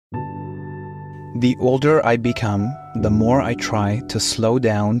The older I become, the more I try to slow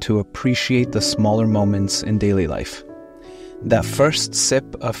down to appreciate the smaller moments in daily life. That first sip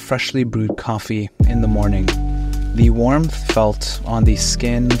of freshly brewed coffee in the morning, the warmth felt on the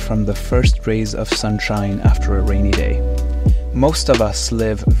skin from the first rays of sunshine after a rainy day. Most of us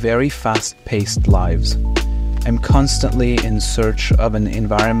live very fast-paced lives. I'm constantly in search of an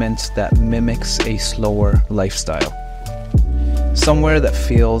environment that mimics a slower lifestyle. Somewhere that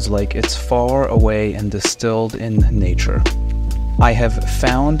feels like it's far away and distilled in nature. I have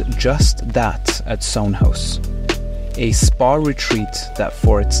found just that at Soenhaus, a spa retreat that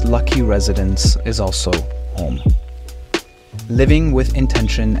for its lucky residents is also home. Living with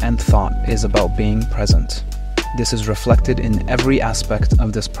intention and thought is about being present. This is reflected in every aspect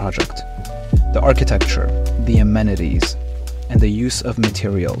of this project. The architecture, the amenities, and the use of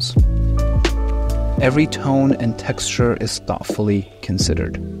materials. Every tone and texture is thoughtfully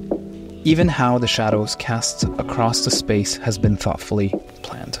considered. Even how the shadows cast across the space has been thoughtfully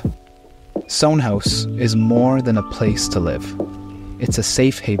planned. Soenhaus is more than a place to live. It's a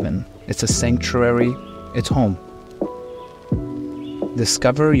safe haven, it's a sanctuary, it's home.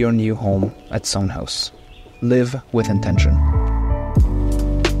 Discover your new home at Soenhaus. Live with intention.